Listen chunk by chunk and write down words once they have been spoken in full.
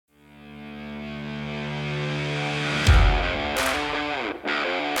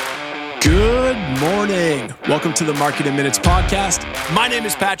Good morning. Welcome to the Market in Minutes podcast. My name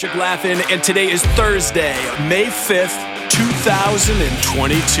is Patrick Laffin, and today is Thursday, May 5th,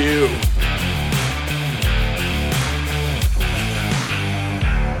 2022.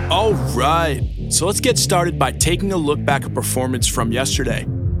 All right, so let's get started by taking a look back at performance from yesterday.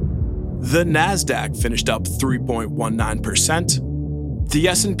 The NASDAQ finished up 3.19%. The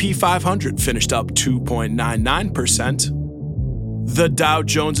S&P 500 finished up 2.99%. The Dow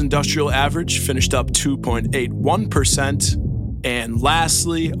Jones Industrial Average finished up 2.81%. And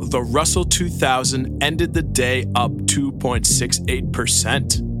lastly, the Russell 2000 ended the day up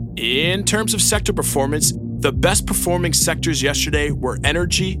 2.68%. In terms of sector performance, the best performing sectors yesterday were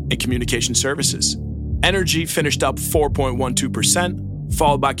energy and communication services. Energy finished up 4.12%,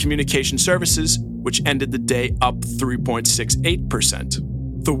 followed by communication services, which ended the day up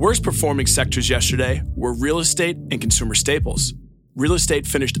 3.68%. The worst performing sectors yesterday were real estate and consumer staples. Real estate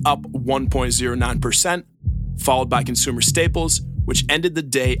finished up 1.09%, followed by consumer staples, which ended the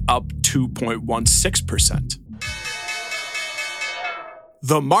day up 2.16%.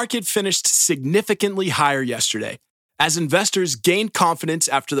 The market finished significantly higher yesterday as investors gained confidence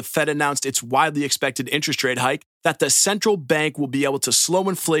after the Fed announced its widely expected interest rate hike that the central bank will be able to slow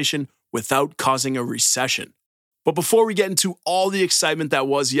inflation without causing a recession. But before we get into all the excitement that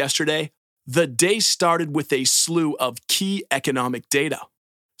was yesterday, the day started with a slew of key economic data,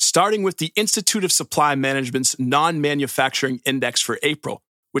 starting with the Institute of Supply Management's non-manufacturing index for April,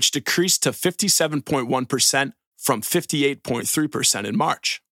 which decreased to 57.1% from 58.3% in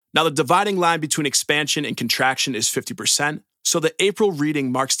March. Now, the dividing line between expansion and contraction is 50%, so the April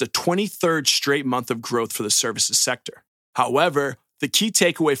reading marks the 23rd straight month of growth for the services sector. However, the key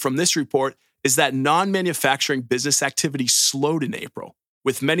takeaway from this report is that non-manufacturing business activity slowed in April,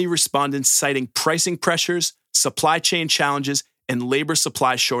 with many respondents citing pricing pressures, supply chain challenges, and labor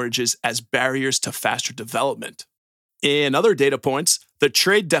supply shortages as barriers to faster development. In other data points, the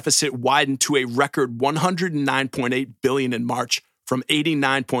trade deficit widened to a record $109.8 billion in March from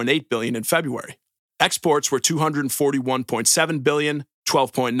 $89.8 billion in February. Exports were $241.7 billion,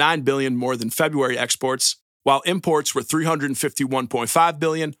 $12.9 billion more than February exports, while imports were $351.5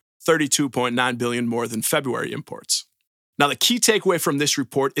 billion, $32.9 billion more than February imports. Now, the key takeaway from this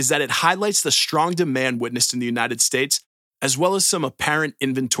report is that it highlights the strong demand witnessed in the United States, as well as some apparent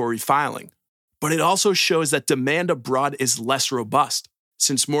inventory filing. But it also shows that demand abroad is less robust,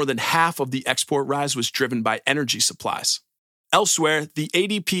 since more than half of the export rise was driven by energy supplies. Elsewhere, the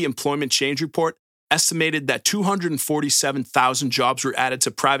ADP Employment Change Report estimated that 247,000 jobs were added to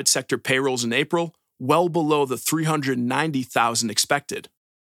private sector payrolls in April, well below the 390,000 expected.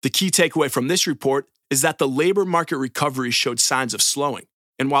 The key takeaway from this report is that the labor market recovery showed signs of slowing,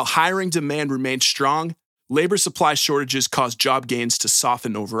 and while hiring demand remained strong, labor supply shortages caused job gains to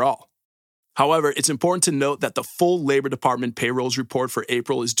soften overall. However, it's important to note that the full Labor Department payrolls report for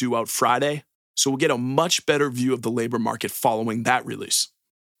April is due out Friday, so we'll get a much better view of the labor market following that release.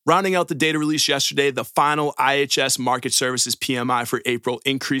 Rounding out the data release yesterday, the final IHS Market Services PMI for April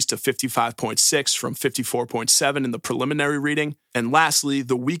increased to 55.6 from 54.7 in the preliminary reading. And lastly,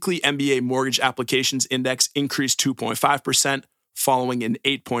 the weekly MBA Mortgage Applications Index increased 2.5%, following an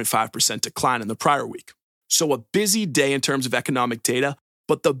 8.5% decline in the prior week. So a busy day in terms of economic data,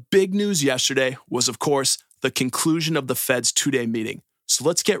 but the big news yesterday was, of course, the conclusion of the Fed's two-day meeting. So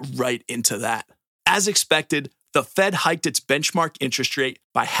let's get right into that. As expected, the Fed hiked its benchmark interest rate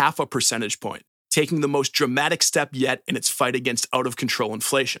by 0.5 percentage point, taking the most dramatic step yet in its fight against out-of-control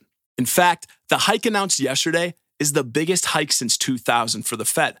inflation. In fact, the hike announced yesterday is the biggest hike since 2000 for the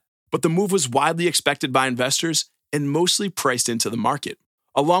Fed, but the move was widely expected by investors and mostly priced into the market.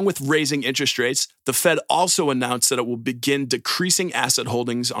 Along with raising interest rates, the Fed also announced that it will begin decreasing asset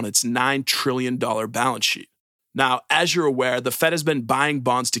holdings on its $9 trillion balance sheet. Now, as you're aware, the Fed has been buying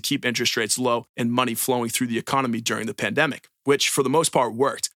bonds to keep interest rates low and money flowing through the economy during the pandemic, which for the most part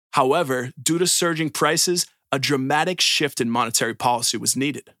worked. However, due to surging prices, a dramatic shift in monetary policy was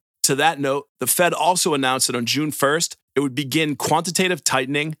needed. To that note, the Fed also announced that on June 1st, it would begin quantitative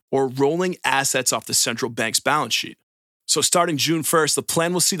tightening or rolling assets off the central bank's balance sheet. So starting June 1st, the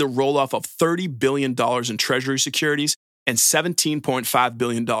plan will see the roll-off of $30 billion in Treasury securities and $17.5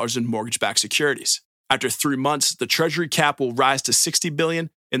 billion in mortgage-backed securities. After 3 months, the Treasury cap will rise to $60 billion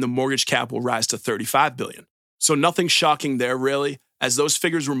and the mortgage cap will rise to $35 billion. So nothing shocking there, really, as those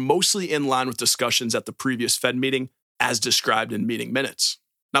figures were mostly in line with discussions at the previous Fed meeting, as described in meeting minutes.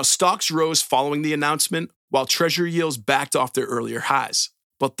 Now, stocks rose following the announcement, while Treasury yields backed off their earlier highs.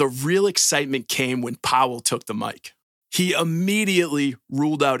 But the real excitement came when Powell took the mic. He immediately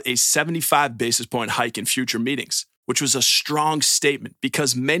ruled out a 75 basis point hike in future meetings, which was a strong statement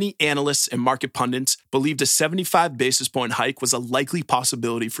because many analysts and market pundits believed a 75 basis point hike was a likely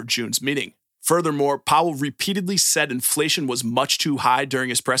possibility for June's meeting. Furthermore, Powell repeatedly said inflation was much too high during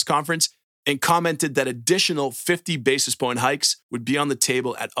his press conference and commented that additional 50 basis point hikes would be on the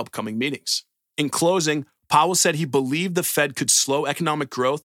table at upcoming meetings. In closing, Powell said he believed the Fed could slow economic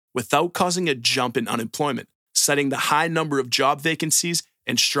growth without causing a jump in unemployment, citing the high number of job vacancies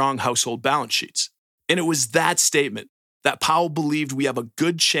and strong household balance sheets. And it was that statement that Powell believed we have a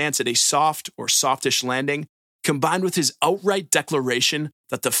good chance at a soft or softish landing, combined with his outright declaration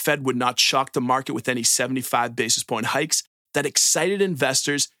that the Fed would not shock the market with any 75 basis point hikes, that excited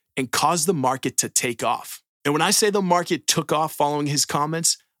investors and caused the market to take off. And when I say the market took off following his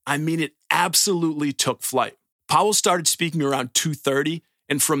comments, I mean it absolutely took flight. Powell started speaking around 2:30,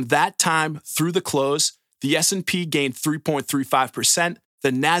 and from that time through the close, the S&P gained 3.35%, the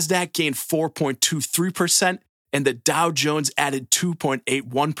NASDAQ gained 4.23%, and the Dow Jones added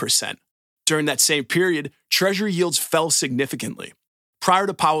 2.81%. During that same period, Treasury yields fell significantly. Prior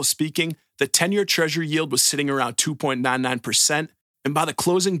to Powell speaking, the 10-year Treasury yield was sitting around 2.99%, and by the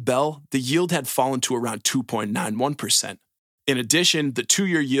closing bell, the yield had fallen to around 2.91%. In addition, the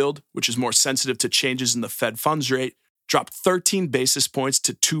 2-year yield, which is more sensitive to changes in the Fed funds rate, dropped 13 basis points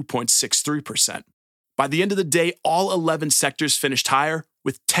to 2.63%. By the end of the day, all 11 sectors finished higher,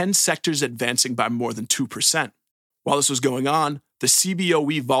 with 10 sectors advancing by more than 2%. While this was going on, the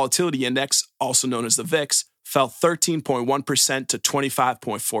CBOE Volatility Index, also known as the VIX, fell 13.1% to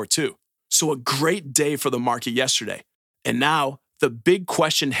 25.42. So a great day for the market yesterday. And now, the big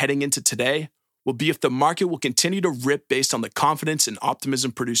question heading into today will be if the market will continue to rip based on the confidence and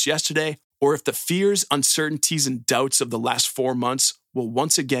optimism produced yesterday, or if the fears, uncertainties, and doubts of the last 4 months will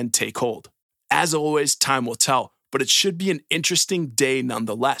once again take hold. As always, time will tell, but it should be an interesting day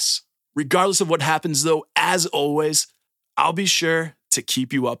nonetheless. Regardless of what happens though, as always, I'll be sure to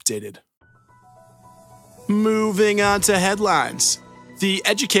keep you updated. Moving on to headlines. The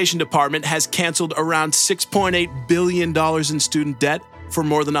Education Department has canceled around $6.8 billion in student debt for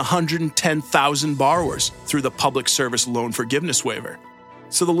more than 110,000 borrowers through the Public Service Loan Forgiveness Waiver.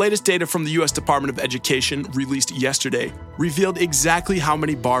 So the latest data from the U.S. Department of Education, released yesterday, revealed exactly how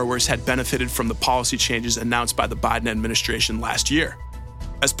many borrowers had benefited from the policy changes announced by the Biden administration last year.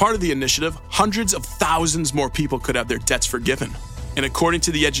 As part of the initiative, hundreds of thousands more people could have their debts forgiven. And according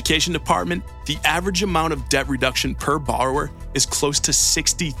to the Education Department, the average amount of debt reduction per borrower is close to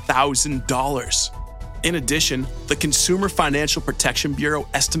 $60,000. In addition, the Consumer Financial Protection Bureau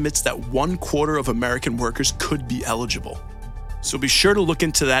estimates that 1/4 of American workers could be eligible. So be sure to look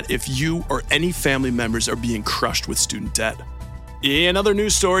into that if you or any family members are being crushed with student debt. In other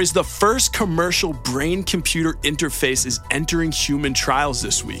news stories, the first commercial brain-computer interface is entering human trials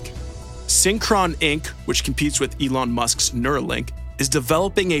this week. Synchron Inc., which competes with Elon Musk's Neuralink, is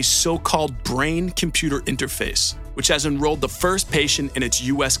developing a so-called brain-computer interface, which has enrolled the first patient in its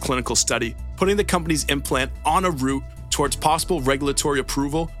U.S. clinical study, putting the company's implant on a route towards possible regulatory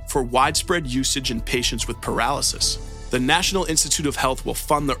approval for widespread usage in patients with paralysis. The National Institute of Health will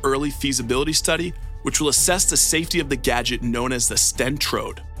fund the early feasibility study, which will assess the safety of the gadget known as the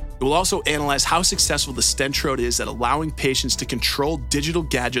Stentrode. It will also analyze how successful the Stentrode is at allowing patients to control digital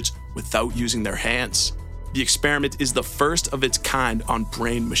gadgets without using their hands. The experiment is the first of its kind on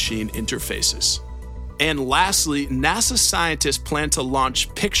brain-machine interfaces. And lastly, NASA scientists plan to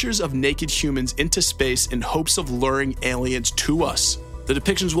launch pictures of naked humans into space in hopes of luring aliens to us. The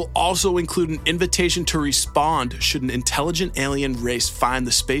depictions will also include an invitation to respond should an intelligent alien race find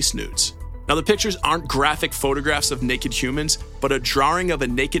the space nudes. Now, the pictures aren't graphic photographs of naked humans, but a drawing of a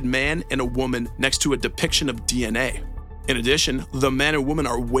naked man and a woman next to a depiction of DNA. In addition, the man and woman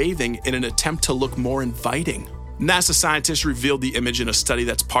are waving in an attempt to look more inviting. NASA scientists revealed the image in a study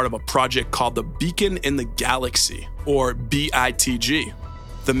that's part of a project called the Beacon in the Galaxy, or BITG.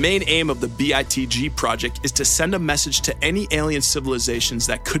 The main aim of the BITG project is to send a message to any alien civilizations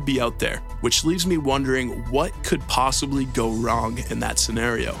that could be out there, which leaves me wondering what could possibly go wrong in that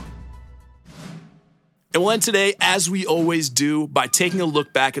scenario. And we'll end today, as we always do, by taking a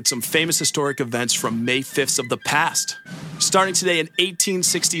look back at some famous historic events from May 5th of the past. Starting today in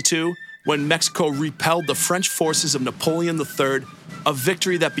 1862, when Mexico repelled the French forces of Napoleon III, a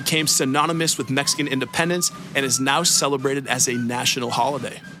victory that became synonymous with Mexican independence and is now celebrated as a national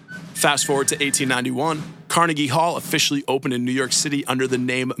holiday. Fast forward to 1891, Carnegie Hall officially opened in New York City under the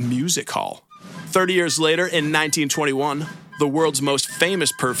name Music Hall. 30 years later, in 1921, the world's most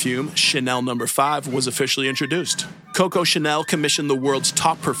famous perfume, Chanel No. 5, was officially introduced. Coco Chanel commissioned the world's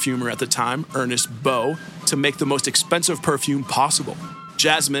top perfumer at the time, Ernest Beau, to make the most expensive perfume possible.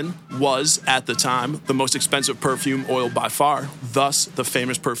 Jasmine was, at the time, the most expensive perfume oil by far. Thus, the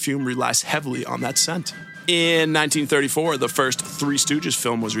famous perfume relies heavily on that scent. In 1934, the first Three Stooges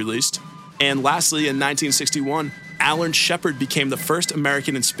film was released. And lastly, in 1961, Alan Shepard became the first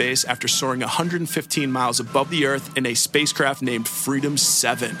American in space after soaring 115 miles above the Earth in a spacecraft named Freedom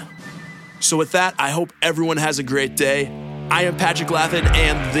 7. So with that, I hope everyone has a great day. I am Patrick Laffin,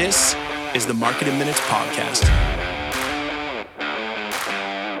 and this is the Marketing Minutes Podcast.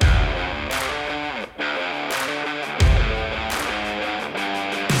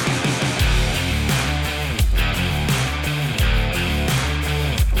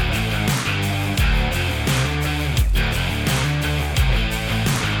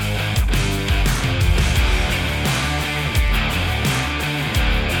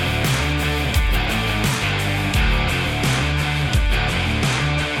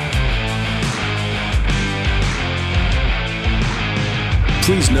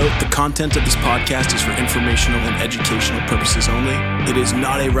 Please note, the content of this podcast is for informational and educational purposes only. It is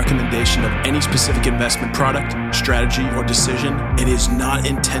not a recommendation of any specific investment product, strategy, or decision. It is not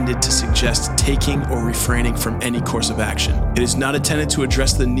intended to suggest taking or refraining from any course of action. It is not intended to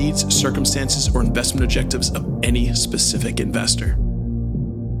address the needs, circumstances, or investment objectives of any specific investor.